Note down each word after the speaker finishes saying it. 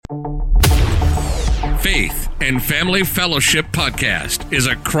Faith and Family Fellowship Podcast is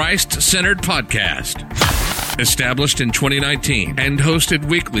a Christ-centered podcast. Established in 2019 and hosted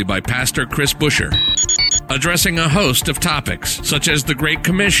weekly by Pastor Chris Busher. Addressing a host of topics such as the Great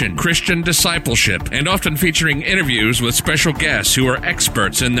Commission, Christian discipleship, and often featuring interviews with special guests who are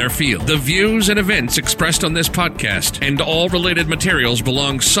experts in their field. The views and events expressed on this podcast and all related materials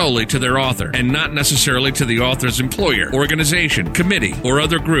belong solely to their author and not necessarily to the author's employer, organization, committee, or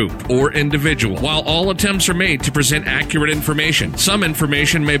other group or individual. While all attempts are made to present accurate information, some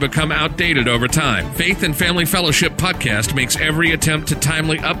information may become outdated over time. Faith and Family Fellowship Podcast makes every attempt to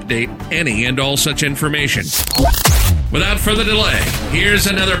timely update any and all such information. Without further delay, here's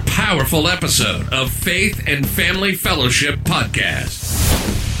another powerful episode of Faith and Family Fellowship Podcast.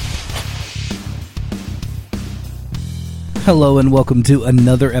 Hello and welcome to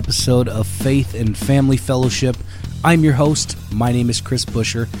another episode of Faith and Family Fellowship. I'm your host. My name is Chris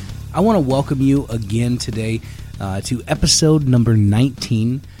Busher. I want to welcome you again today to episode number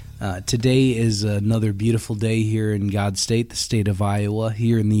 19. Today is another beautiful day here in God's state, the state of Iowa,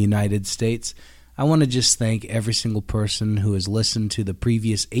 here in the United States. I want to just thank every single person who has listened to the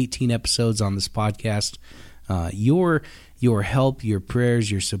previous 18 episodes on this podcast. Your help, your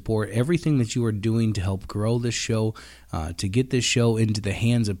prayers, your support, everything that you are doing to help grow this show, to get this show into the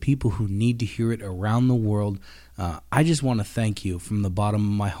hands of people who need to hear it around the world. I just want to thank you from the bottom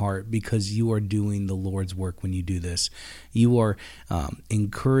of my heart because you are doing the Lord's work when you do this. You are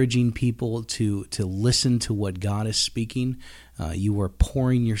encouraging people to listen to what God is speaking. You are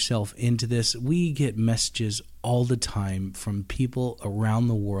pouring yourself into this. We get messages all the time from people around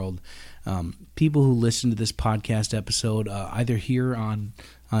the world, people who listen to this podcast episode either here on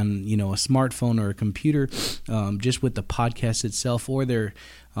a smartphone or a computer, just with the podcast itself, or they're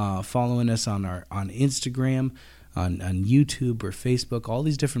following us on Instagram, on YouTube or Facebook, all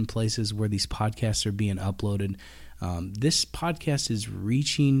these different places where these podcasts are being uploaded. This podcast is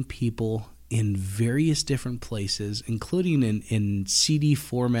reaching people in various different places, including in CD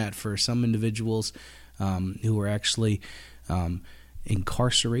format for some individuals who are actually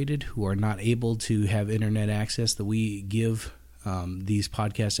incarcerated, who are not able to have internet access that we give these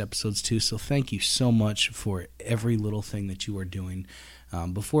podcast episodes to. So thank you so much for every little thing that you are doing.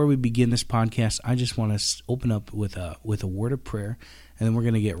 Before we begin this podcast, I just want to open up with a word of prayer, and then we're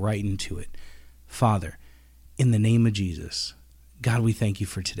going to get right into it. Father, in the name of Jesus, God, we thank you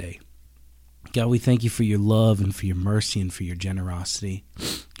for today. God, we thank you for your love and for your mercy and for your generosity.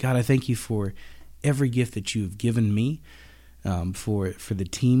 God, I thank you for every gift that you have given me, for the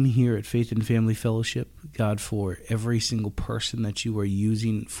team here at Faith and Family Fellowship. God, for every single person that you are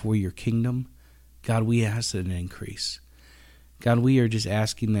using for your kingdom. God, we ask an increase. God, we are just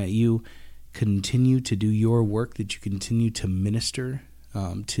asking that you continue to do your work, that you continue to minister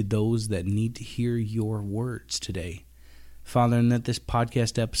to those that need to hear your words today. Father, and that this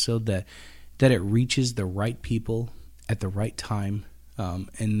podcast episode, that it reaches the right people at the right time,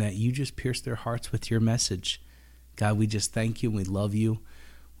 and that you just pierce their hearts with your message. God, we just thank you and we love you.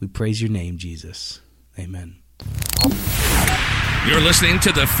 We praise your name, Jesus. Amen. You're listening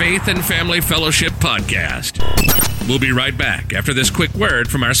to the Faith and Family Fellowship Podcast. We'll be right back after this quick word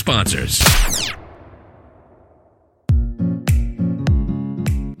from our sponsors.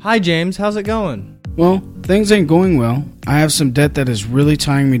 Hi, James. How's it going? Well, things ain't going well. I have some debt that is really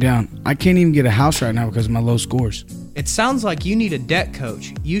tying me down. I can't even get a house right now because of my low scores. It sounds like you need a debt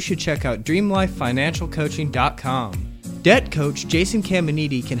coach. You should check out DreamLifeFinancialCoaching.com. Debt coach Jason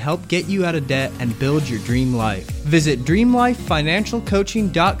Caminiti can help get you out of debt and build your dream life. Visit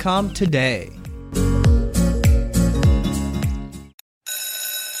DreamLifeFinancialCoaching.com today.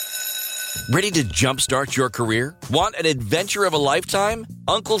 Ready to jumpstart your career? Want an adventure of a lifetime?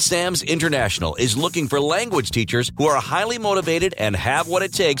 Uncle Sam's International is looking for language teachers who are highly motivated and have what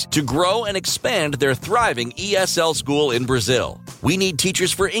it takes to grow and expand their thriving ESL school in Brazil. We need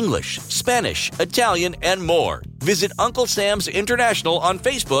teachers for English, Spanish, Italian, and more. Visit Uncle Sam's International on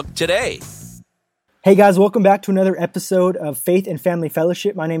Facebook today. Hey guys, welcome back to another episode of Faith and Family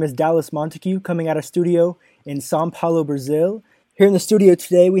Fellowship. My name is Dallas Montague, coming out of studio in São Paulo, Brazil. Here in the studio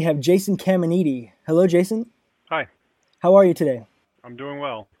today, we have Jason Caminiti. Hello, Jason. Hi. How are you today? I'm doing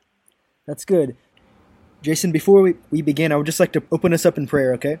well. That's good. Jason, before we begin, I would just like to open us up in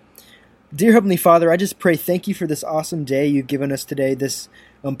prayer, okay? Dear Heavenly Father, I just pray thank you for this awesome day you've given us today, this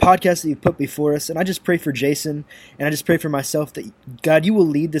podcast that you've put before us. And I just pray for Jason, and I just pray for myself that, God, you will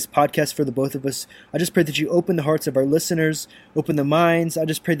lead this podcast for the both of us. I just pray that you open the hearts of our listeners, open the minds. I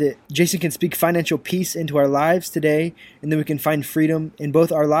just pray that Jason can speak financial peace into our lives today, and then we can find freedom in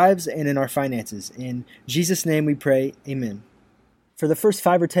both our lives and in our finances. In Jesus' name we pray, amen. For the first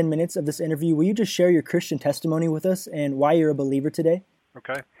 5 or 10 minutes of this interview, will you just share your Christian testimony with us and why you're a believer today?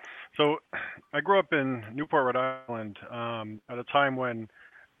 Okay. So I grew up in Newport, Rhode Island, at a time when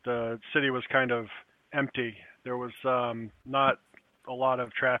the city was kind of empty. There was not a lot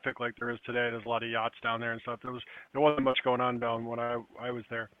of traffic like there is today. There's a lot of yachts down there and stuff. There wasn't much going on down when I was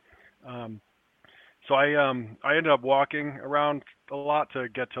there. So I ended up walking around a lot to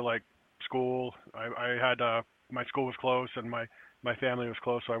get to like school. I had my school was close and my family was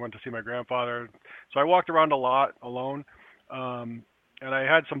close, so I went to see my grandfather. So I walked around a lot alone, and I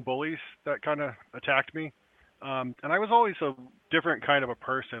had some bullies that kind of attacked me. And I was always a different kind of a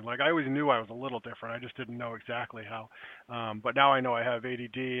person. Like I always knew I was a little different. I just didn't know exactly how. But now I know I have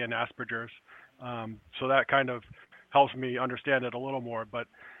ADD and Asperger's, so that kind of helps me understand it a little more. But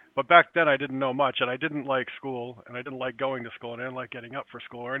back then I didn't know much, and I didn't like school, and I didn't like going to school, and I didn't like getting up for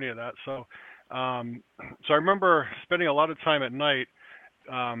school or any of that. So I remember spending a lot of time at night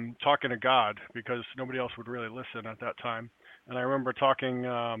talking to God because nobody else would really listen at that time. And I remember talking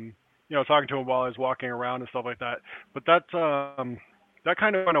to him while I was walking around and stuff like that. But that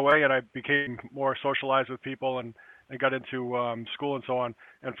kind of went away, and I became more socialized with people and got into school and so on,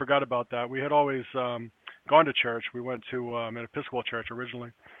 and forgot about that. We had always gone to church. We went to an Episcopal church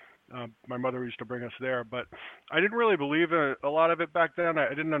originally. My mother used to bring us there, but I didn't really believe in a lot of it back then. I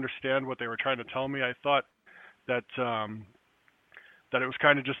didn't understand what they were trying to tell me. I thought that it was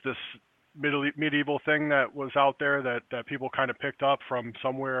kind of just this medieval thing that was out there that people kind of picked up from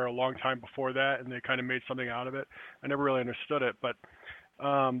somewhere a long time before that, and they kind of made something out of it. I never really understood it. But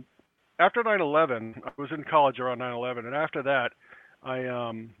after 9/11, I was in college around 9/11, and after that,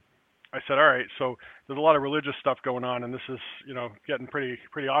 I said, all right, so there's a lot of religious stuff going on, and this is, getting pretty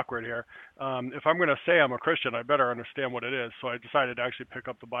awkward here. If I'm going to say I'm a Christian, I better understand what it is. So I decided to actually pick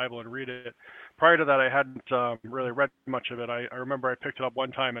up the Bible and read it. Prior to that, I hadn't really read much of it. I remember I picked it up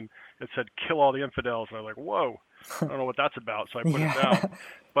one time, and it said, kill all the infidels. And I was like, whoa, I don't know what that's about. So I put it down.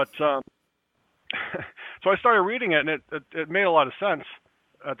 But so I started reading it, and it made a lot of sense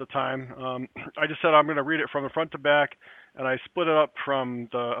at the time. I just said I'm going to read it from the front to back, and I split it up from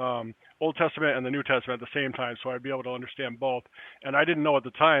the Old Testament and the New Testament at the same time, so I'd be able to understand both. And I didn't know at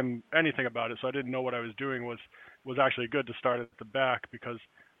the time anything about it, so I didn't know what I was doing was actually good to start at the back, because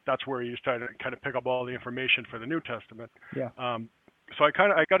that's where you start to kind of pick up all the information for the New Testament. Yeah. So I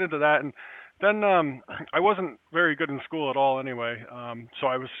got into that, and then I wasn't very good in school at all anyway. So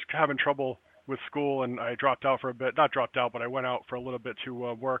I was having trouble with school, and I dropped out for a bit. Not dropped out, but I went out for a little bit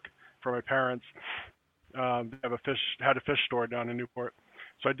to work for my parents. Had a fish store down in Newport,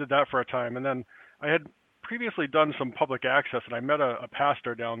 so I did that for a time. And then I had previously done some public access, and I met a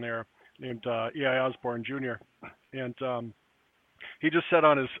pastor down there named E.I. Osborne Jr. And he just said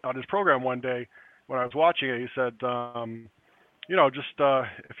on his program one day when I was watching it, he said, if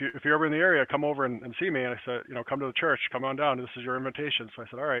you're ever in the area, come over and see me. And I said, come to the church, come on down. This is your invitation. So I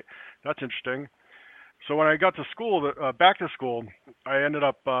said, all right, that's interesting. So when I got to school, back to school, I ended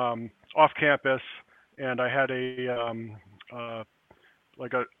up off campus. And I had a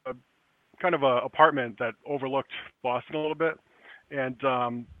kind of a apartment that overlooked Boston a little bit. And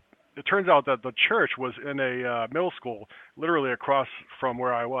it turns out that the church was in a middle school, literally across from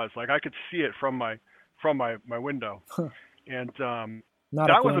where I was. Like I could see it from my window. And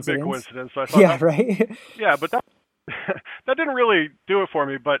that was a big coincidence. So I thought right? Yeah, but that didn't really do it for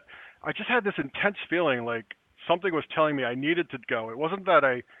me. But I just had this intense feeling like something was telling me I needed to go. It wasn't that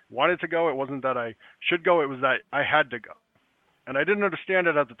I wanted to go. It wasn't that I should go. It was that I had to go. And I didn't understand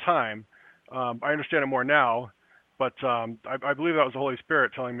it at the time. I understand it more now. But I believe that was the Holy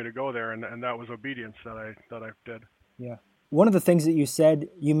Spirit telling me to go there, and that was obedience that I did. Yeah. One of the things that you said,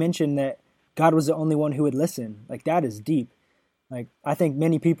 you mentioned that God was the only one who would listen. Like that is deep. Like I think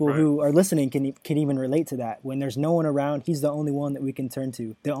many people who are listening can even relate to that. When there's no one around, He's the only one that we can turn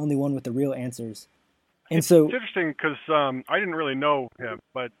to, the only one with the real answers. And it's interesting because I didn't really know him,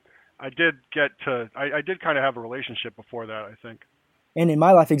 but I did I did kind of have a relationship before that, I think. And in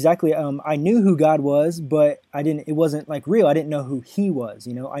my life, exactly, I knew who God was, but it wasn't like real. I didn't know who He was.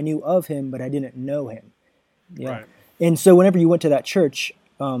 I knew of Him, but I didn't know Him. Yeah. Right. And so whenever you went to that church,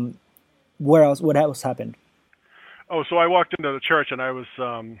 what else happened? Oh, so I walked into the church, and I was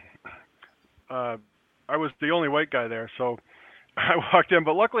the only white guy there. So I walked in,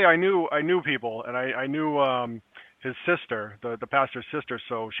 but luckily I knew people, and I knew his sister, the pastor's sister.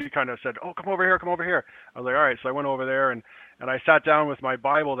 So she kind of said, "Oh, come over here." I was like, "All right." So I went over there, and I sat down with my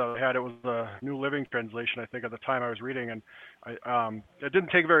Bible that I had. It was the New Living Translation, I think, at the time I was reading, and it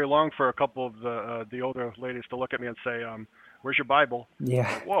didn't take very long for a couple of the older ladies to look at me and say, "Where's your Bible?"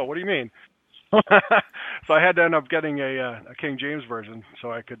 Yeah. Like, whoa, what do you mean? So I had to end up getting a King James version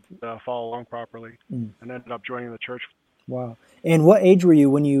so I could follow along properly, and ended up joining the church. Wow. And what age were you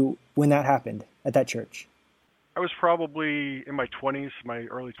when that happened at that church? I was probably in my 20s, my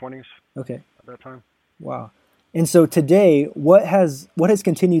early 20s. Okay. At that time. Wow. And so today, what has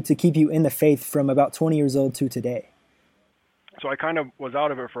continued to keep you in the faith from about 20 years old to today? So I kind of was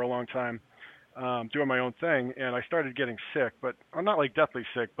out of it for a long time, doing my own thing, and I started getting sick, but I'm not like deathly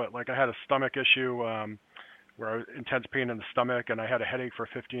sick, but like I had a stomach issue where I was intense pain in the stomach, and I had a headache for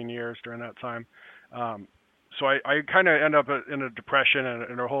 15 years during that time. So I kind of end up in a depression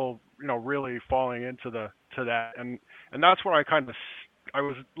and a whole, really falling into that, and that's where I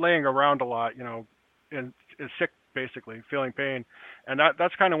was laying around a lot, and sick, basically feeling pain, and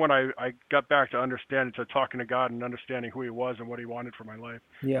that's kind of when I got back to understanding, to talking to God and understanding who He was and what He wanted for my life.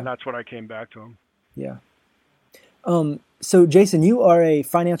 Yeah. And that's when I came back to Him. Yeah. So Jason, you are a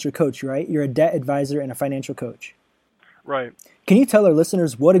financial coach, right? You're a debt advisor and a financial coach. Right. Can you tell our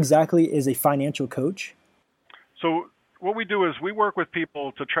listeners what exactly is a financial coach? So what we do is we work with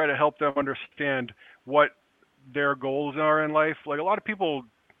people to try to help them understand what their goals are in life. Like a lot of people,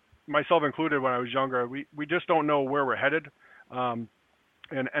 myself included, when I was younger, we just don't know where we're headed, and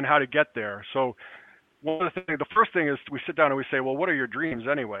how to get there. So the first thing is we sit down and we say, well, what are your dreams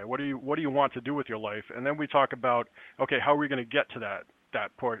anyway? What do you want to do with your life? And then we talk about, okay, how are we going to get to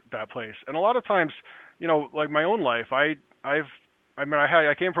that place? And a lot of times, like my own life, I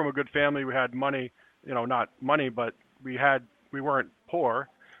came from a good family. We had money, not money, but we weren't poor.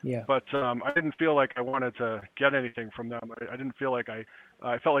 Yeah. But I didn't feel like I wanted to get anything from them. I didn't feel like I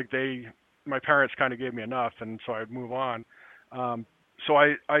felt like my parents kind of gave me enough, and so I'd move on. So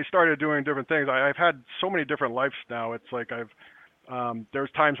I started doing different things. I've had so many different lives now. It's like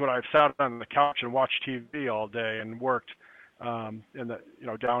there's times when I've sat on the couch and watched TV all day and worked down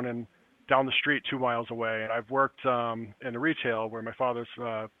the street 2 miles away, and I've worked in the retail where my father's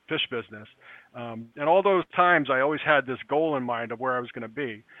fish business. And all those times I always had this goal in mind of where I was going to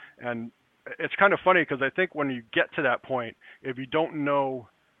be. And it's kind of funny because I think when you get to that point, if you don't know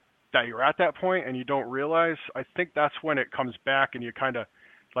that you're at that point and you don't realize, I think that's when it comes back, and you kind of,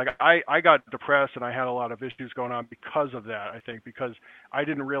 like, I got depressed and I had a lot of issues going on because of that, I think, because I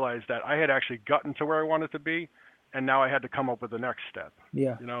didn't realize that I had actually gotten to where I wanted to be, and now I had to come up with the next step.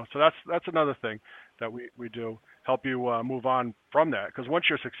 Yeah. So that's another thing that we do, help you move on from that, because once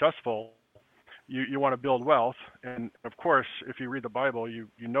you're successful, you want to build wealth, and of course, if you read the Bible, you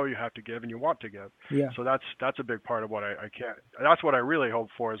have to give and you want to give. Yeah. So that's a big part of what I can't. That's what I really hope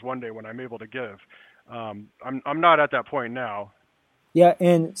for, is one day when I'm able to give. I'm not at that point now. Yeah,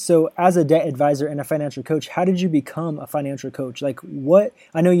 and so as a debt advisor and a financial coach, how did you become a financial coach? Like, what?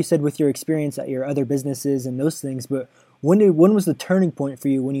 I know you said with your experience at your other businesses and those things, but when was the turning point for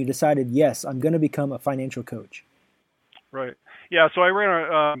you when you decided, yes, I'm going to become a financial coach? Right. Yeah, so I ran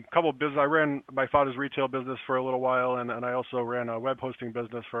a couple of businesses. I ran my father's retail business for a little while, and I also ran a web hosting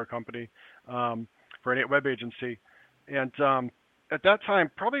business for a company, for a web agency. And at that time,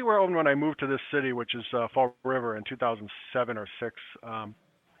 probably when I moved to this city, which is Fall River, in 2007 or 6,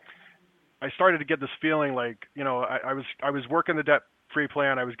 I started to get this feeling like, I was working the debt-free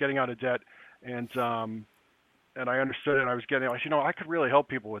plan. I was getting out of debt, and I understood it. And I said, I could really help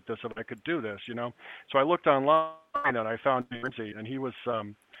people with this if I could do this, So I looked online and I found Dave Ramsey, and he was,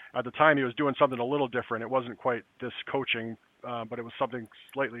 at the time, he was doing something a little different. It wasn't quite this coaching, but it was something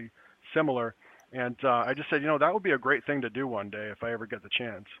slightly similar. And I just said, that would be a great thing to do one day if I ever get the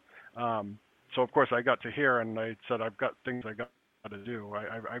chance. So of course I got to hear, and I said, I've got things I got to do.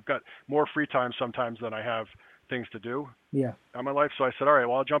 I've got more free time sometimes than I have things to do in my life. So I said, all right,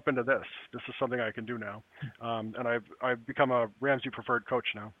 well, I'll jump into this. This is something I can do now. And I've become a Ramsey preferred coach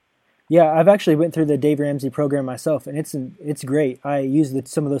now. Yeah, I've actually went through the Dave Ramsey program myself, and it's great. I use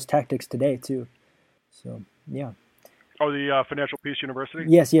some of those tactics today too. So yeah. Oh, the Financial Peace University?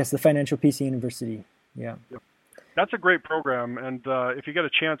 Yes, the Financial Peace University. Yeah. Yep. That's a great program, and if you get a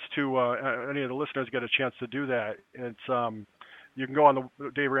chance to, any of the listeners get a chance to do that, it's you can go on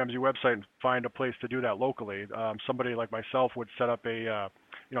the Dave Ramsey website and find a place to do that locally. Somebody like myself would set up a,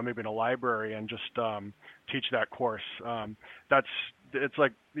 maybe in a library and just teach that course. It's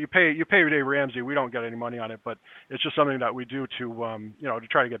like you pay Dave Ramsey. We don't get any money on it, but it's just something that we do to, to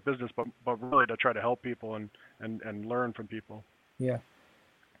try to get business, but really to try to help people and learn from people. Yeah.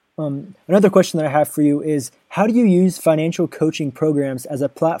 Another question that I have for you is, how do you use financial coaching programs as a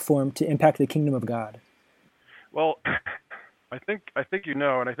platform to impact the kingdom of God? Well, I think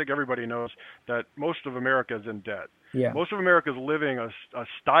and I think everybody knows that most of America is in debt. Yeah. Most of America is living a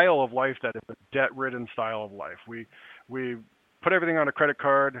style of life that is a debt-ridden style of life. We put everything on a credit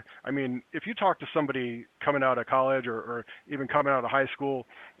card. I mean, if you talk to somebody coming out of college or even coming out of high school,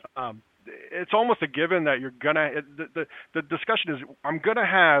 it's almost a given that you're gonna. The discussion is, I'm gonna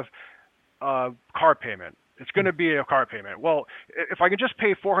have a car payment. It's gonna be a car payment. Well, if I can just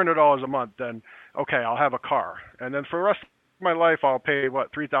pay $400 a month, then okay, I'll have a car. And then for the rest of my life, I'll pay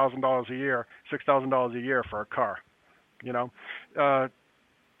what, $3,000 a year, $6,000 a year for a car. You know,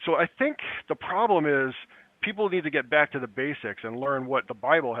 so I think the problem is people need to get back to the basics and learn what the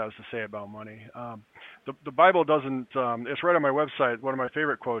Bible has to say about money. The Bible doesn't. It's right on my website. One of my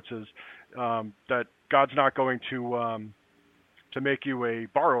favorite quotes is that God's not going to make you a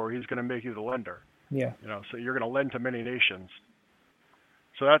borrower. He's going to make you the lender. Yeah. You know, so you're going to lend to many nations.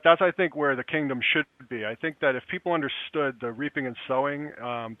 So that's, I think, where the kingdom should be. I think that if people understood the reaping and sowing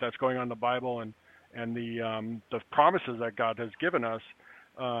that's going on in the Bible and the promises that God has given us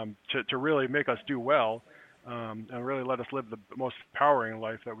to really make us do well and really let us live the most empowering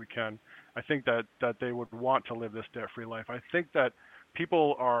life that we can, I think that they would want to live this debt-free life. I think that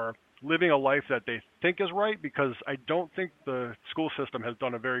people are living a life that they think is right because I don't think the school system has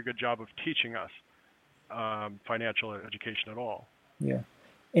done a very good job of teaching us financial education at all. Yeah.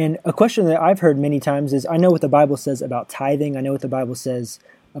 And a question that I've heard many times is, I know what the Bible says about tithing. I know what the Bible says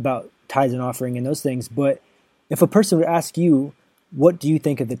about tithes and offering and those things. But if a person would ask you, what do you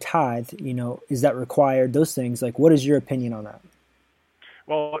think of the tithe? You know, is that required? Those things, like, what is your opinion on that?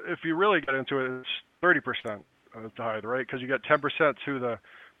 Well, if you really get into it, it's 30% of the tithe, right? Because you get 10% to the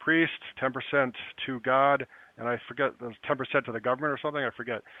priest, 10% to God, and I forget, there's 10% to the government or something, I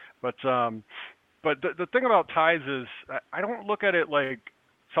forget. But the thing about tithes is, I don't look at it like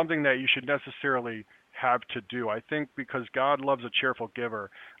something that you should necessarily have to do. I think because God loves a cheerful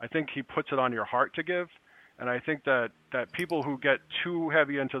giver, I think he puts it on your heart to give. And I think that people who get too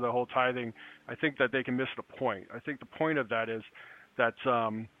heavy into the whole tithing, I think that they can miss the point. I think the point of that is that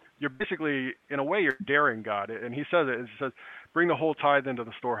you're basically, in a way, you're daring God. And he says it. He says, bring the whole tithe into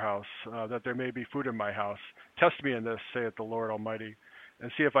the storehouse, that there may be food in my house. Test me in this, saith the Lord Almighty,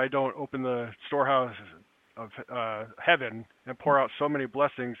 and see if I don't open the storehouse of heaven and pour out so many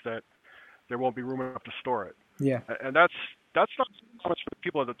blessings that there won't be room enough to store it. Yeah. And that's not so much for the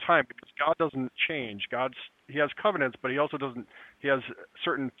people at the time, because God doesn't change. He has covenants, but he also doesn't. He has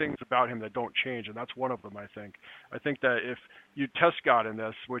certain things about him that don't change, and that's one of them. I think that if you test God in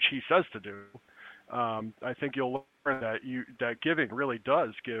this, which he says to do, I think you'll learn that giving really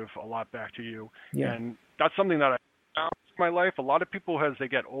does give a lot back to you. Yeah. And that's something that I found in my life. A lot of people, as they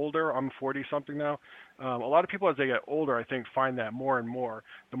get older, I'm 40 something now. A lot of people, as they get older, I think, find that more and more.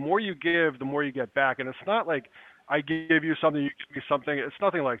 The more you give, the more you get back. And it's not like I give you something, you give me something. It's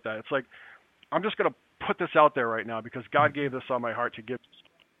nothing like that. It's like, I'm just going to put this out there right now because God gave this on my heart to give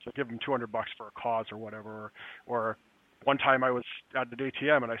him $200 for a cause or whatever. Or one time I was at the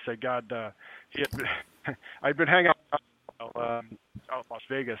ATM and I said, God, I'd been hanging out in Las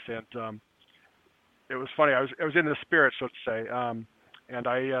Vegas, and it was funny. I was in the spirit, so to say, and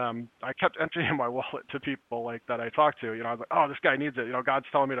I kept emptying my wallet to people like that I talked to. You know, I was like, oh, this guy needs it. You know, God's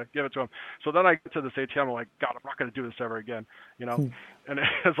telling me to give it to him. So then I get to this ATM, I'm like, God, I'm not going to do this ever again. You know, and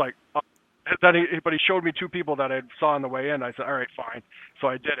it's like, but he showed me two people that I saw on the way in. I said, all right, fine. So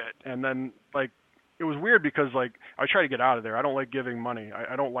I did it, and then like it was weird because like I try to get out of there. I don't like giving money.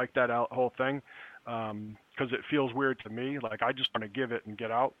 I don't like that whole thing because it feels weird to me. Like I just want to give it and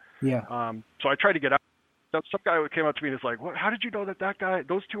get out. Yeah. So I tried to get out. Some guy came up to me and was like, "What? How did you know that guy?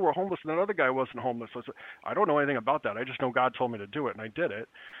 Those two were homeless, and that other guy wasn't homeless?" I said, "I don't know anything about that. I just know God told me to do it, and I did it."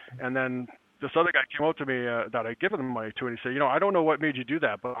 And then this other guy came up to me that I'd given him money to, and he said, "You know, I don't know what made you do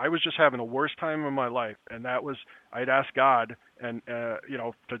that, but I was just having the worst time in my life, and that was I'd asked God and you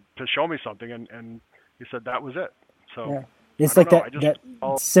know to show me something, and he said that was it." So. Yeah. It's like that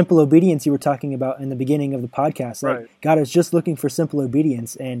simple obedience you were talking about in the beginning of the podcast. Like right. God is just looking for simple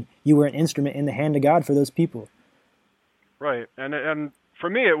obedience, and you were an instrument in the hand of God for those people. Right, and for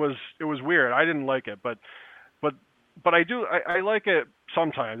me it was weird. I didn't like it, but I like it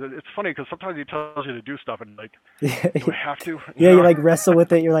sometimes. It's funny because sometimes he tells you to do stuff and like, do I have to? You like wrestle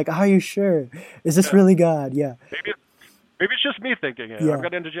with it. You're like, are you sure? Is this really God? Yeah. Maybe it's just me thinking it. Yeah. I've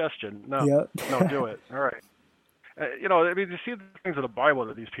got indigestion. No, no, do it. All right. You know, I mean, you see the things in the Bible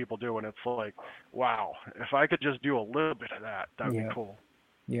that these people do, and it's like, wow, if I could just do a little bit of that, that'd be cool.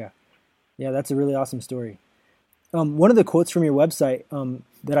 Yeah. Yeah, that's a really awesome story. One of the quotes from your website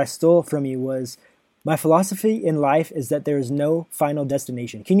that I stole from you was, "My philosophy in life is that there is no final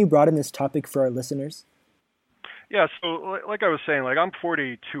destination." Can you broaden this topic for our listeners? Yeah, so like I was saying, like I'm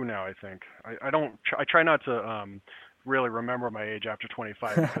 42 now, I think. I try not to really remember my age after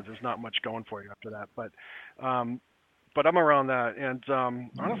 25 because there's not much going for you after that. But but I'm around that. And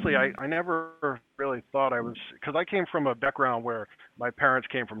honestly, I never really thought I was, because I came from a background where my parents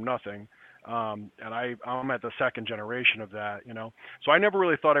came from nothing. And I'm at the second generation of that, So I never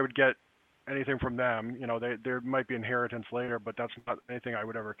really thought I would get anything from them. There might be inheritance later, but that's not anything I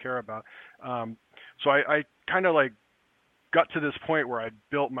would ever care about. So I kind of like got to this point where I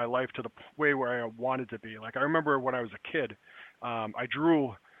built my life to the way where I wanted to be. Like I remember when I was a kid, I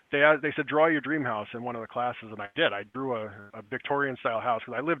drew. They said draw your dream house in one of the classes, and I did. I drew a Victorian style house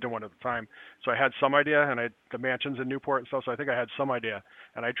because I lived in one at the time, so I had some idea. And I had the mansions in Newport and stuff, so I think I had some idea.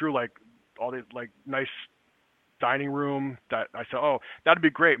 And I drew like all these like nice dining room that I said, oh, that'd be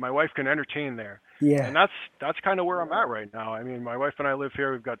great. My wife can entertain there. Yeah. And that's kind of where I'm at right now. I mean, my wife and I live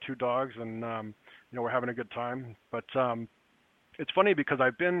here. We've got 2 dogs, and we're having a good time. But it's funny because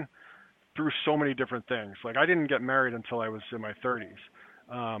I've been through so many different things. Like I didn't get married until I was in my 30s.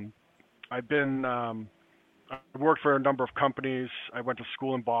 I worked for a number of companies. I went to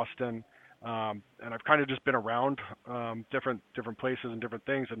school in Boston, and I've kind of just been around different places and different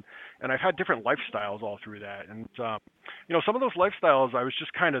things, and I've had different lifestyles all through that. And some of those lifestyles, I was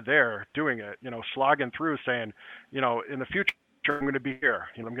just kind of there doing it, slogging through, saying, in the future I'm going to be here.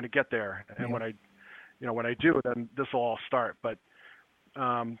 I'm going to get there, and when I do, then this will all start. But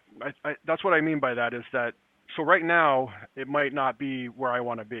that's what I mean by that is that. So right now, it might not be where I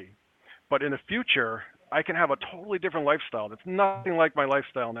want to be, but in the future, I can have a totally different lifestyle. That's nothing like my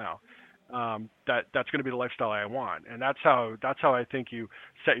lifestyle now. That's going to be the lifestyle I want, and that's how I think you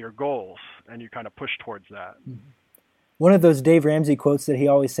set your goals and you kind of push towards that. One of those Dave Ramsey quotes that he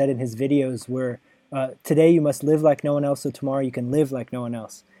always said in his videos were, "Today you must live like no one else, so tomorrow you can live like no one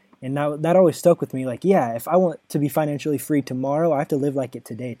else." And now that always stuck with me. Like, yeah, if I want to be financially free tomorrow, I have to live like it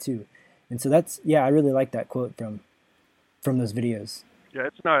today too. And so I really like that quote from those videos. Yeah,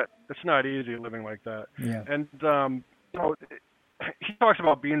 it's not easy living like that. Yeah. And he talks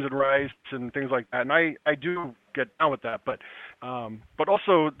about beans and rice and things like that, and I do get down with that, but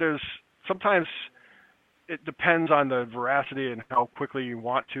also there's sometimes it depends on the veracity and how quickly you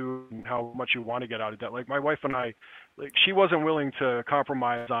want to and how much you want to get out of debt. Like my wife and I, like she wasn't willing to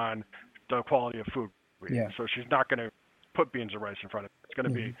compromise on the quality of food we eat, so she's not going to put beans and rice in front of it. It's going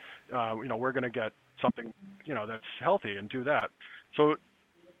to be, we're going to get something, that's healthy and do that. So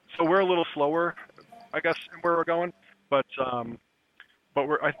we're a little slower, I guess, in where we're going, but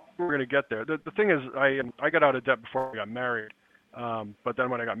we're going to get there. The thing is, I got out of debt before I got married, but then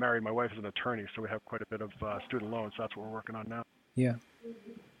when I got married, my wife is an attorney, so we have quite a bit of student loans. So that's what we're working on now. Yeah.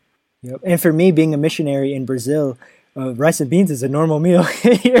 Yep. And for me, being a missionary in Brazil, rice and beans is a normal meal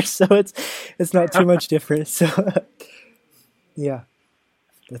here, so it's not too much different. So. Yeah,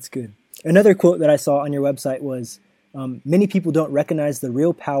 that's good. Another quote that I saw on your website was, many people don't recognize the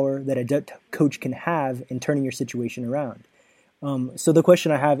real power that a debt coach can have in turning your situation around. So the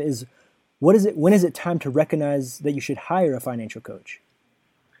question I have is, when is it time to recognize that you should hire a financial coach?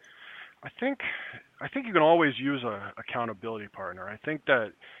 I think you can always use a accountability partner. I think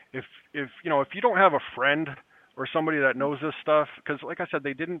that if you don't have a friend or somebody that knows this stuff, because like I said,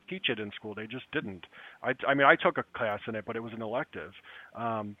 they didn't teach it in school. They just didn't. I mean, I took a class in it, but it was an elective.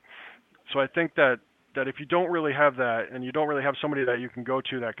 So I think that if you don't really have that, and you don't really have somebody that you can go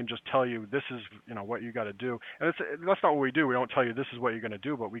to that can just tell you this is what you got to do, and that's not what we do. We don't tell you this is what you're going to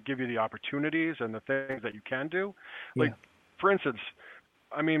do, but we give you the opportunities and the things that you can do. Like, for instance,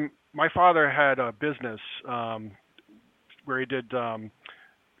 I mean, my father had a business where he did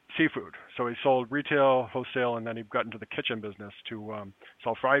seafood. So he sold retail, wholesale, and then he got into the kitchen business to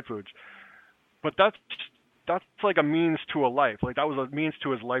sell fried foods. But that's like a means to a life. Like that was a means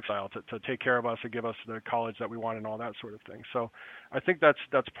to his lifestyle to take care of us and give us the college that we want and all that sort of thing. So I think that's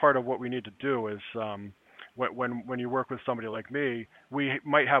part of what we need to do is when you work with somebody like me, we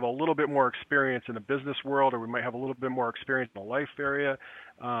might have a little bit more experience in the business world, or we might have a little bit more experience in the life area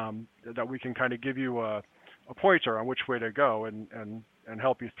that we can kind of give you a pointer on which way to go and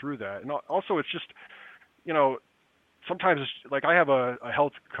help you through that. And also it's just, sometimes it's like I have a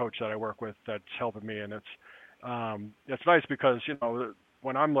health coach that I work with that's helping me, and it's nice because,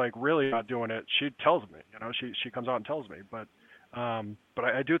 when I'm like really not doing it, she tells me, she comes out and tells me, but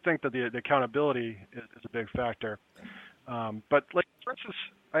I do think that the accountability is a big factor. But like, for instance,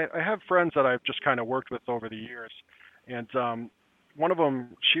 I have friends that I've just kind of worked with over the years, and one of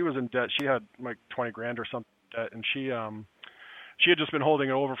them, she was in debt. She had like 20 grand or something debt, and she had just been holding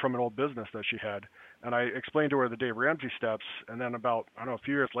it over from an old business that she had. And I explained to her the Dave Ramsey steps, and then about, a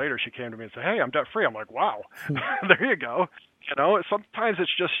few years later, she came to me and said, "Hey, I'm debt free." I'm like, "Wow, there you go." Sometimes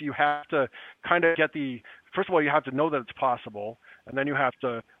it's just you have to kind of get first of all, you have to know that it's possible, and then you have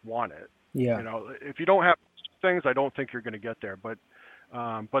to want it. Yeah. If you don't have things, I don't think you're going to get there. But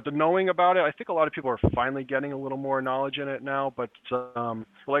the knowing about it, I think a lot of people are finally getting a little more knowledge in it now. But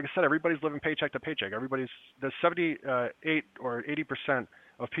like I said, everybody's living paycheck to paycheck. There's 78 or 80%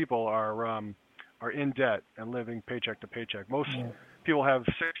 of people are in debt and living paycheck to paycheck. Most people have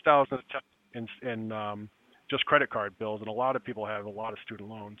 6,000 in just credit card bills, and a lot of people have a lot of student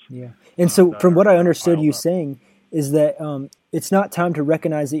loans. Yeah, and so from what I understood you saying is that it's not time to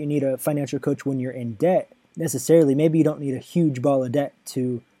recognize that you need a financial coach when you're in debt necessarily. Maybe you don't need a huge ball of debt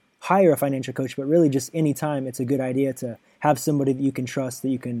to hire a financial coach, but really just any time it's a good idea to have somebody that you can trust, that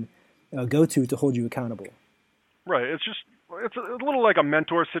you can go to hold you accountable. Right. It's a little like a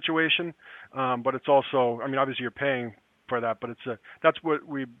mentor situation, but it's also, I mean, obviously you're paying for that, but that's what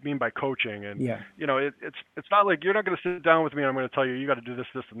we mean by coaching. And it's not like you're not going to sit down with me and I'm going to tell you got to do this,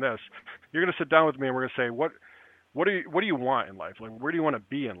 this, and this. You're going to sit down with me and we're going to say what do you want in life? Like, where do you want to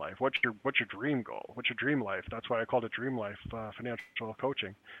be in life? What's your dream goal? What's your dream life? That's why I called it Dream Life Financial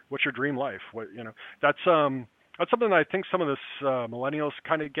Coaching. What's your dream life? That's something that I think some of this millennials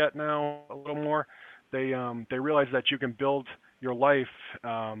kind of get now a little more. They realize that you can build your life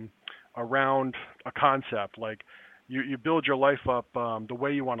around a concept. Like you build your life up the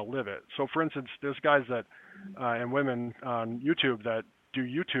way you want to live it. So, for instance, there's guys that and women on YouTube that do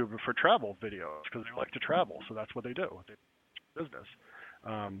YouTube for travel videos because they like to travel. So that's what they do. They do business.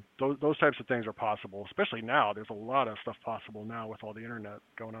 Those types of things are possible, especially now. There's a lot of stuff possible now with all the internet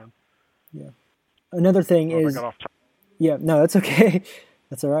going on. Yeah. Another thing is, yeah, no, that's okay.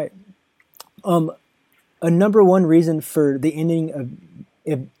 That's all right. A number one reason for the ending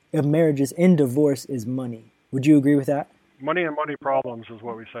of marriages in divorce is money. Would you agree with that? Money and money problems is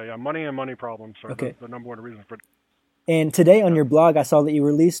what we say. Yeah, money and money problems are the number one reason for. And today on your blog, I saw that you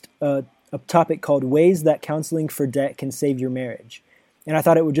released a topic called Ways That Counseling for Debt Can Save Your Marriage. And I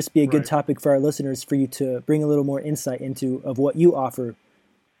thought it would just be a good topic for our listeners for you to bring a little more insight into of what you offer.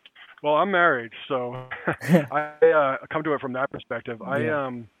 Well, I'm married, so I come to it from that perspective.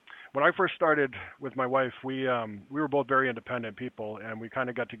 When I first started with my wife, we were both very independent people, and we kind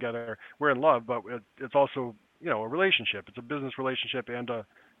of got together. We're in love, but it's also a relationship. It's a business relationship and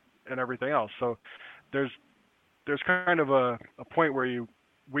everything else. So there's kind of a point where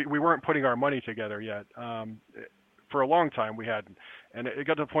we weren't putting our money together yet. For a long time we hadn't, and it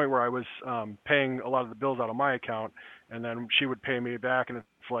got to the point where I was paying a lot of the bills out of my account, and then she would pay me back, and it's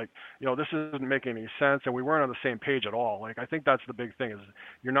like, this isn't making any sense, and we weren't on the same page at all. Like, I think that's the big thing, is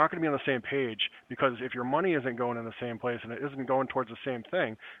you're not going to be on the same page, because if your money isn't going in the same place and it isn't going towards the same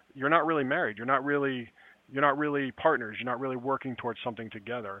thing, you're not really married. You're not really partners. You're not really working towards something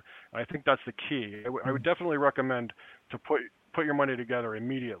together. And I think that's the key. I would definitely recommend to put your money together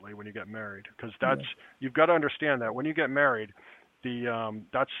immediately when you get married, because you've got to understand that when you get married, the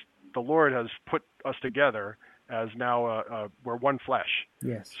Lord has put us together as now we're one flesh.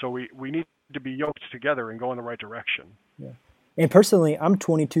 Yes. So we need to be yoked together and go in the right direction. Yeah. And personally, I'm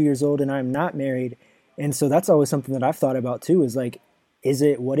 22 years old and I'm not married, and so that's always something that I've thought about too. Is like,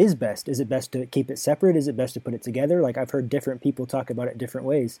 what is best? Is it best to keep it separate? Is it best to put it together? Like, I've heard different people talk about it different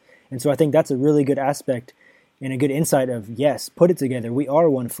ways, and so I think that's a really good aspect and a good insight of, yes, put it together. We are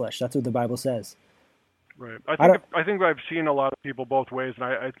one flesh. That's what the Bible says. Right. I think I've seen a lot of people both ways, and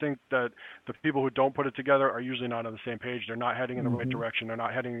I think that the people who don't put it together are usually not on the same page. They're not heading in the right direction. They're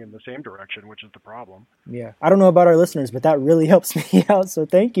not heading in the same direction, which is the problem. Yeah. I don't know about our listeners, but that really helps me out. So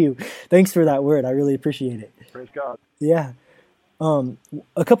thank you. Thanks for that word. I really appreciate it. Praise God. Yeah.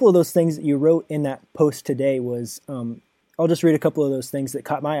 A couple of those things that you wrote in that post today was, I'll just read a couple of those things that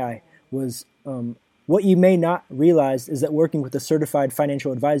caught my eye, was what you may not realize is that working with a certified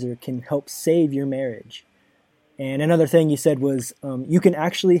financial advisor can help save your marriage. And another thing you said was you can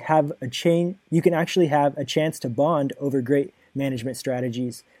actually have a chance to bond over great management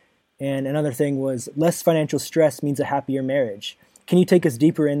strategies. And another thing was less financial stress means a happier marriage. Can you take us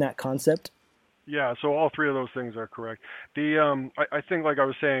deeper in that concept? Yeah, so all three of those things are correct. I think, like I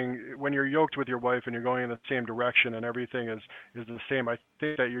was saying, when you're yoked with your wife and you're going in the same direction and everything is the same, I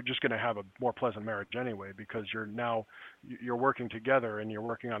think that you're just going to have a more pleasant marriage anyway, because you're working together and you're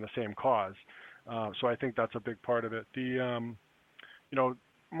working on the same cause. So I think that's a big part of it.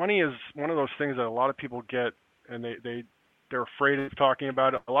 Money is one of those things that a lot of people get, and they're afraid of talking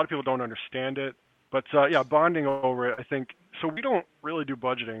about it. A lot of people don't understand it. But bonding over it, I think. So we don't really do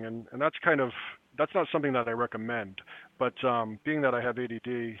budgeting, and that's not something that I recommend. But being that I have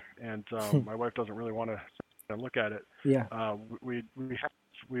ADD and my wife doesn't really want to look at it,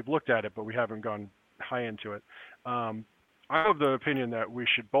 we've looked at it, but we haven't gone high into it. I'm of the opinion that we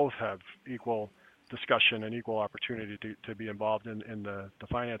should both have equal discussion and equal opportunity to be involved in the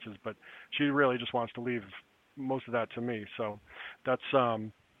finances. But she really just wants to leave most of that to me. So that's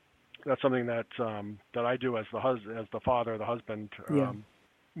something that I do as the father, the husband,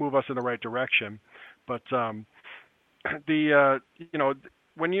 move us in the right direction. But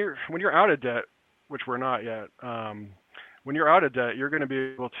when you're out of debt, which we're not yet, when you're out of debt, you're going to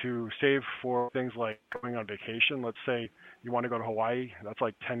be able to save for things like going on vacation. Let's say you want to go to Hawaii, that's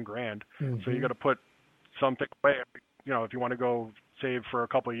like 10 grand. So you got to put something away. If you want to go save for a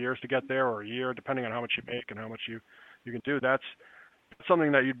couple of years to get there, or a year, depending on how much you make and how much you can do, that's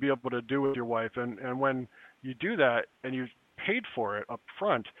something that you'd be able to do with your wife. And when you do that and you paid for it up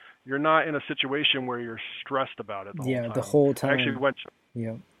front, you're not in a situation where you're stressed about it the whole time. I actually went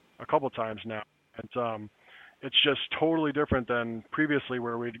a couple of times now, and it's just totally different than previously,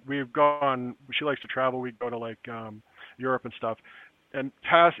 where we've gone. She likes to travel. We'd go to like Europe and stuff. And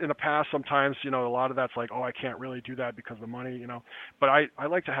in the past, sometimes, a lot of that's like, oh, I can't really do that because of the money, But I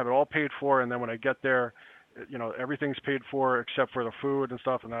like to have it all paid for, and then when I get there, everything's paid for except for the food and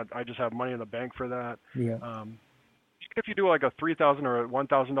stuff, and I just have money in the bank for that. Yeah. If you do like a $3,000 or a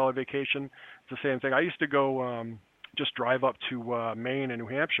 $1,000 vacation, it's the same thing. I used to go just drive up to Maine and New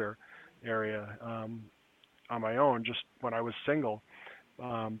Hampshire area on my own, just when I was single.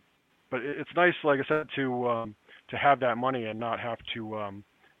 But it's nice, like I said, to have that money and not have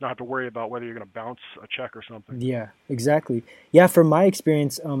to worry about whether you're going to bounce a check or something. Yeah, exactly. Yeah, from my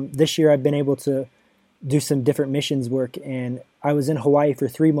experience, this year I've been able to do some different missions work, and I was in Hawaii for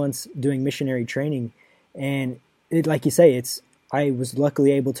 3 months doing missionary training, and like you say, I was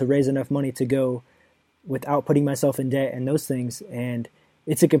luckily able to raise enough money to go without putting myself in debt and those things, and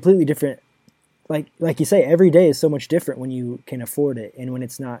it's a completely different, like you say, every day is so much different when you can afford it, and when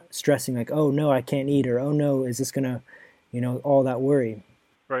it's not stressing like, oh no, I can't eat, or oh no, is this gonna, all that worry.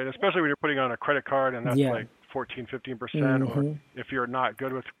 Right, especially when you're putting on a credit card and that's like 14-15%, or if you're not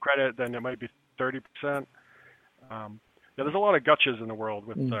good with credit, then it might be 30%. There's a lot of gotchas in the world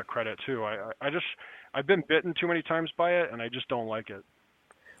with credit too. I've been bitten too many times by it, and I just don't like it.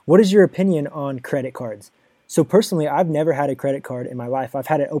 What is your opinion on credit cards? So personally, I've never had a credit card in my life. I've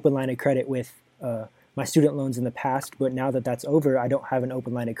had an open line of credit with my student loans in the past, but now that that's over, I don't have an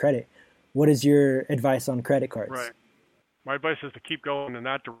open line of credit. What is your advice on credit cards? Right. My advice is to keep going in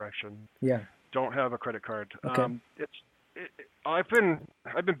that direction. Yeah. Don't have a credit card. Okay. I've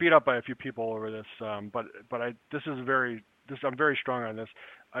been beat up by a few people over this, but I'm very strong on this.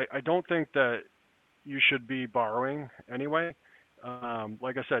 I don't think that you should be borrowing anyway.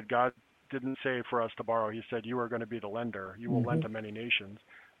 Like I said, God didn't say for us to borrow. He said you are going to be the lender. You will lend to many nations.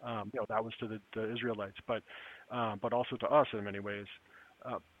 That was to the Israelites, but also to us in many ways.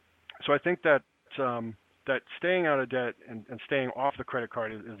 So I think that that staying out of debt and staying off the credit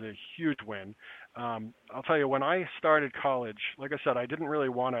card is a huge win. I'll tell you, when I started college, like I said, I didn't really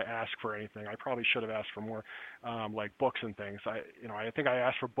want to ask for anything. I probably should have asked for more, like books and things. I think I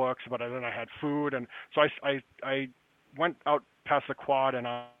asked for books, but then I had food, and so I went out past the quad, and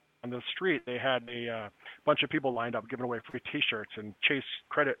on the street they had a bunch of people lined up giving away free T-shirts, and Chase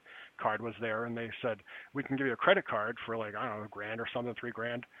credit card was there, and they said, we can give you a credit card for like, I don't know, $1,000 or something,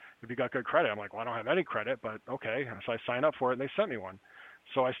 $3,000 if you got good credit. I'm like, well, I don't have any credit, but okay. So I signed up for it, and they sent me one.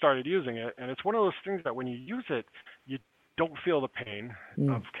 So I started using it, and it's one of those things that when you use it, you don't feel the pain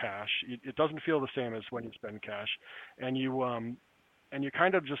of cash. It doesn't feel the same as when you spend cash, and you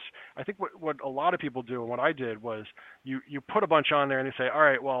kind of just, I think what a lot of people do, and what I did was, you put a bunch on there, and you say, all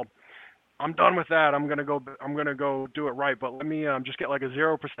right, well, I'm done with that. I'm gonna go do it right, but let me just get like a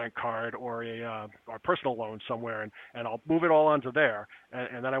 0% card or a personal loan somewhere, and I'll move it all onto there,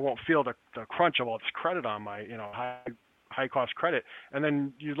 and then I won't feel the crunch of all this credit on my high cost credit. And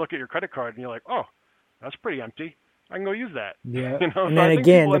then you look at your credit card and you're like, oh, that's pretty empty. I can go use that. Yeah. And so then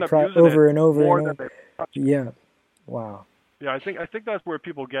again, over and over. Yeah. Wow. Yeah, I think that's where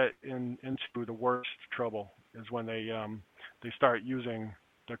people get into the worst trouble, is when they start using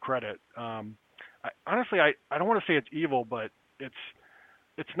the credit. Honestly, I don't want to say it's evil, but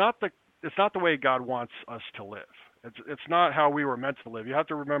it's not the way God wants us to live. It's not how we were meant to live. You have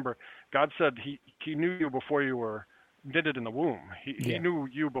to remember, God said he knew you before you were knitted in the womb. He knew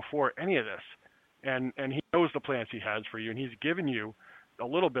you before any of this, and he knows the plans he has for you, and he's given you a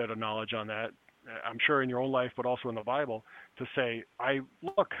little bit of knowledge on that, I'm sure in your own life, but also in the Bible, to say,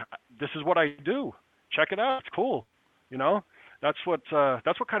 look, this is what I do. Check it out. It's cool. That's what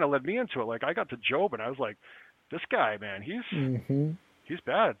kind of led me into it. Like, I got to Job, and I was like, this guy, man, he's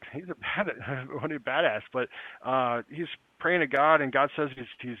bad. He's a badass, but he's praying to God, and God says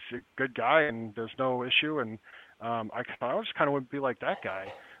he's a good guy, and there's no issue. And I just kind of want to be like that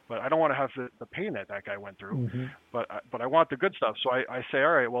guy, but I don't want to have the pain that guy went through. But I want the good stuff. So I say,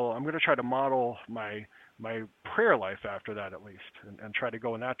 all right, well, I'm going to try to model my my prayer life after that, at least, and try to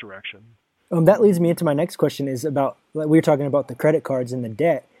go in that direction. That leads me into my next question is about, like we were talking about the credit cards and the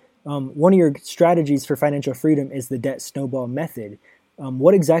debt. One of your strategies for financial freedom is the debt snowball method.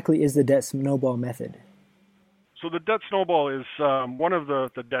 What exactly is the debt snowball method? So the debt snowball is one of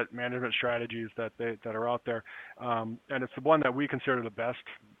the debt management strategies that are out there, and it's the one that we consider the best.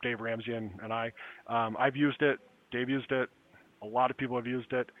 Dave Ramsey and I. I've used it. Dave used it. A lot of people have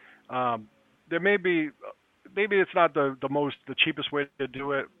used it. There maybe it's not the cheapest way to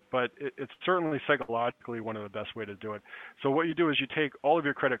do it, but it's certainly psychologically one of the best way to do it. So what you do is you take all of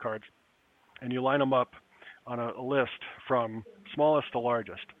your credit cards and you line them up on a list from smallest to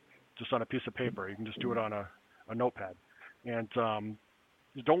largest, just on a piece of paper. You can just do it on a notepad, and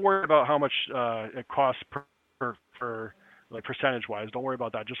don't worry about how much it costs per like percentage wise. Don't worry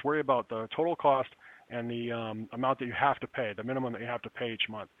about that. Just worry about the total cost and the amount that you have to pay, the minimum that you have to pay each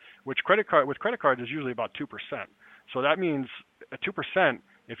month. With credit cards is usually about 2%. So that means at 2%,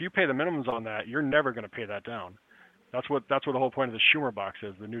 if you pay the minimums on that, you're never going to pay that down. That's what the whole point of the Schumer box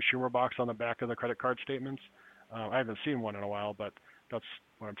is. The new Schumer box on the back of the credit card statements. I haven't seen one in a while, but that's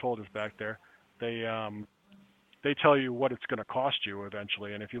what I'm told is back there. They tell you what it's going to cost you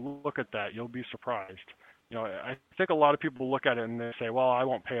eventually, and if you look at that, you'll be surprised. I think a lot of people look at it and they say, well, I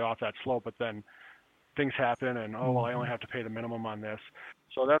won't pay off that slow, but then things happen and, oh, well, I only have to pay the minimum on this.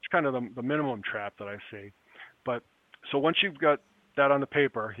 So that's kind of the minimum trap that I see. But so once you've got that on the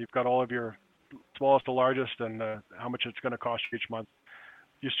paper, you've got all of your smallest to largest and how much it's going to cost you each month,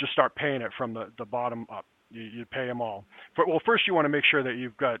 you just start paying it from the bottom up. You pay them all. First you want to make sure that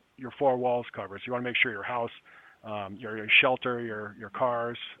you've got your four walls covered. So you want to make sure your house, your shelter, your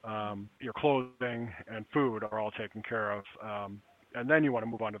cars, your clothing, and food are all taken care of. And then you want to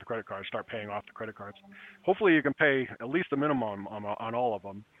move on to the credit cards, start paying off the credit cards. Hopefully you can pay at least the minimum on all of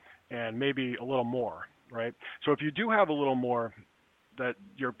them and maybe a little more, right? So if you do have a little more that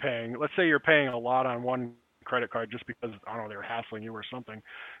you're paying, let's say you're paying a lot on one credit card just because, I don't know, they're hassling you or something,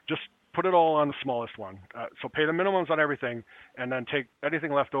 just put it all on the smallest one. So pay the minimums on everything and then take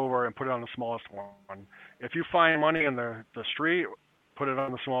anything left over and put it on the smallest one. If you find money in the street, put it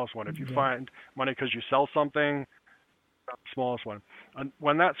on the smallest one. If you find money because you sell something, the smallest one. And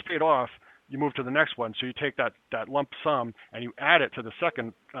when that's paid off, you move to the next one. So you take that lump sum and you add it to the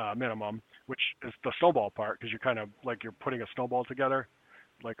second minimum, which is the snowball part, because you're kind of like you're putting a snowball together,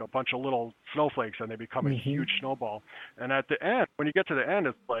 like a bunch of little snowflakes, and they become a huge snowball. And at the end, when you get to the end,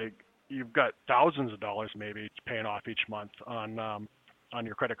 it's like you've got thousands of dollars maybe paying off each month on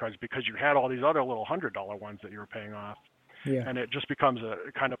your credit cards because you had all these other little $100 ones that you were paying off. Yeah. And it just becomes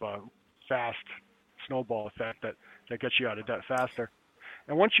a kind of a fast snowball effect that gets you out of debt faster.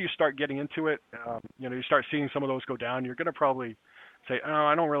 And once you start getting into it, you start seeing some of those go down. You're going to probably say, "Oh,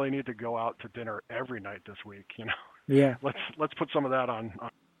 I don't really need to go out to dinner every night this week." Yeah. Let's put some of that on.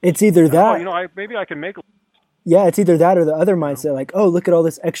 It's either that. Maybe I can make. Yeah, it's either that or the other mindset, like, oh, look at all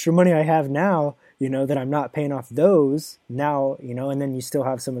this extra money I have now. That I'm not paying off those now. And then you still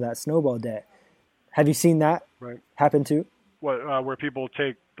have some of that snowball debt. Have you seen that happen too? What, where people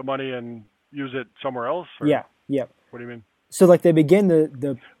take the money and use it somewhere else? Or? Yeah. Yep. What do you mean? So like they begin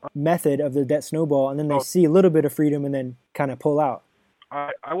the method of the debt snowball, and then they see a little bit of freedom, and then kind of pull out.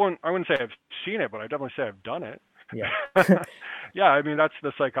 I wouldn't say I've seen it, but I definitely say I've done it. Yeah. Yeah, I mean that's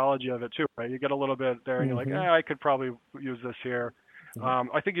the psychology of it too, right? You get a little bit there, and you're like, I could probably use this here.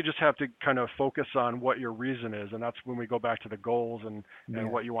 I think you just have to kind of focus on what your reason is, and that's when we go back to the goals and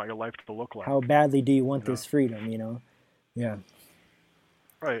what you want your life to look like. How badly do you want this freedom? Yeah.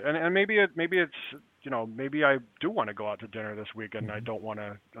 Right, and maybe it's maybe I do want to go out to dinner this weekend. And I don't want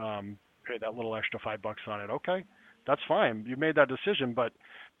to pay that little extra $5 on it. Okay, that's fine. You made that decision, but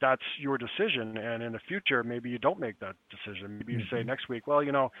that's your decision. And in the future, maybe you don't make that decision. Maybe you say next week, well,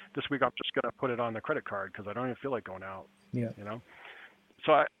 this week I'm just going to put it on the credit card because I don't even feel like going out. Yeah.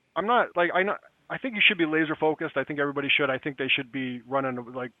 So I'm not like I think you should be laser focused. I think everybody should. I think they should be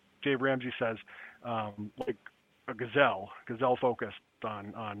running like Dave Ramsey says, like a gazelle focused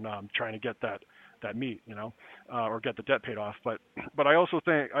on trying to get that meat, or get the debt paid off. But I also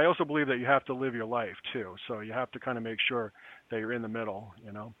believe that you have to live your life too. So you have to kind of make sure that you're in the middle,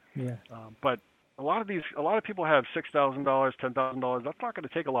 Yeah. But a lot of people have $6,000, $10,000. That's not going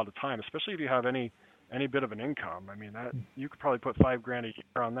to take a lot of time, especially if you have any bit of an income. I mean, that you could probably put $5,000 a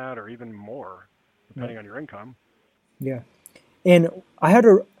year on that, or even more, depending on your income. Yeah. And I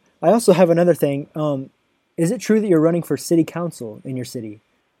also have another thing. Is it true that you're running for city council in your city?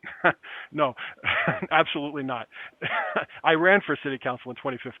 No, absolutely not. I ran for city council in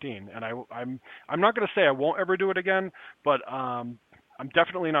 2015, and I'm not going to say I won't ever do it again, but I I'm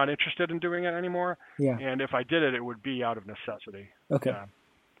definitely not interested in doing it anymore. Yeah. And if I did it, it would be out of necessity. Okay. Yeah.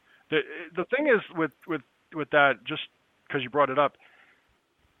 The thing is with that, just because you brought it up,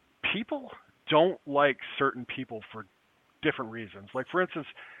 people don't like certain people for different reasons. Like, for instance,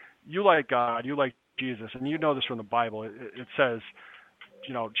 you like God, you like Jesus, and you know this from the Bible. It says,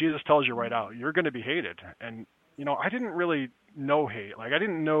 Jesus tells you right out, you're going to be hated. And, I didn't really know hate. Like, I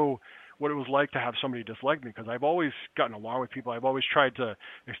didn't know what it was like to have somebody dislike me, because I've always gotten along with people. I've always tried to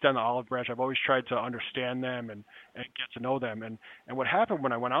extend the olive branch. I've always tried to understand them and get to know them. And what happened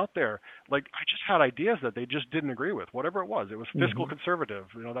when I went out there, like, I just had ideas that they just didn't agree with, whatever it was. It was fiscal conservative.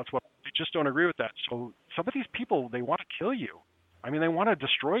 That's what they just don't agree with that. So some of these people, they want to kill you. I mean, they want to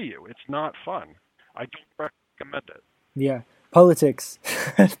destroy you. It's not fun. I don't recommend it. Yeah. Politics.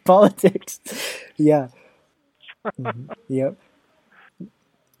 Politics. Yeah. Yep.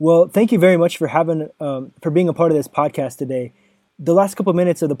 Well, thank you very much for for being a part of this podcast today. The last couple of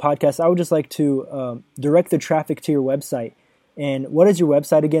minutes of the podcast, I would just like to direct the traffic to your website. And what is your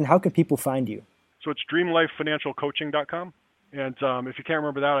website again? How can people find you? So it's dreamlifefinancialcoaching.com. And if you can't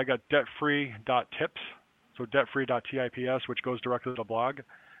remember that, I got debtfree.tips. So debtfree.tips, which goes directly to the blog.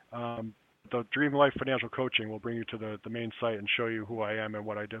 The Dream Life Financial Coaching will bring you to the main site and show you who I am and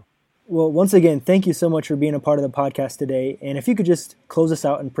what I do. Well, once again, thank you so much for being a part of the podcast today. And if you could just close us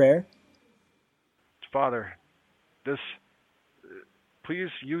out in prayer. Father, please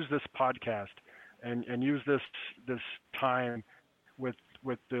use this podcast and use this time with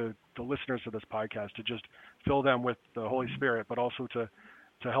the listeners of this podcast to just fill them with the Holy Spirit, but also to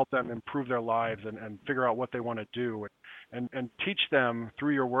help them improve their lives and figure out what they want to do, and teach them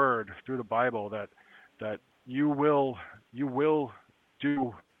through your word, through the Bible, that you will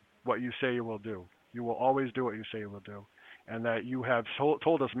do what you say you will do. You will always do what you say you will do. And that you have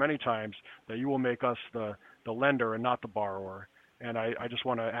told us many times that you will make us the lender and not the borrower. And I just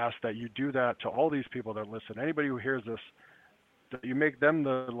want to ask that you do that to all these people that listen. Anybody who hears this, that you make them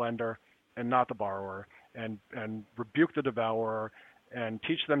the lender and not the borrower, and rebuke the devourer, and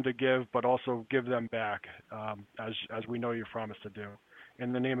teach them to give, but also give them back, as we know you promised to do.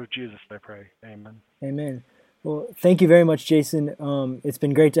 In the name of Jesus, I pray. Amen. Amen. Well, thank you very much, Jason. It's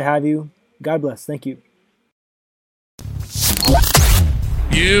been great to have you. God bless. Thank you.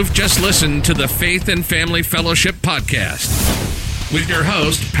 You've just listened to the Faith and Family Fellowship Podcast with your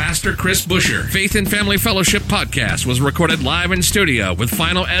host, Pastor Chris Busher. Faith and Family Fellowship Podcast was recorded live in studio with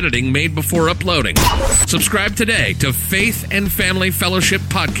final editing made before uploading. Subscribe today to Faith and Family Fellowship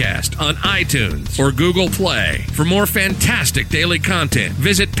Podcast on iTunes or Google Play. For more fantastic daily content,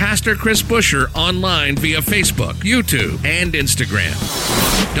 visit Pastor Chris Busher online via Facebook, YouTube, and Instagram.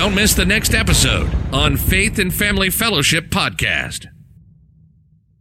 Don't miss the next episode on Faith and Family Fellowship Podcast.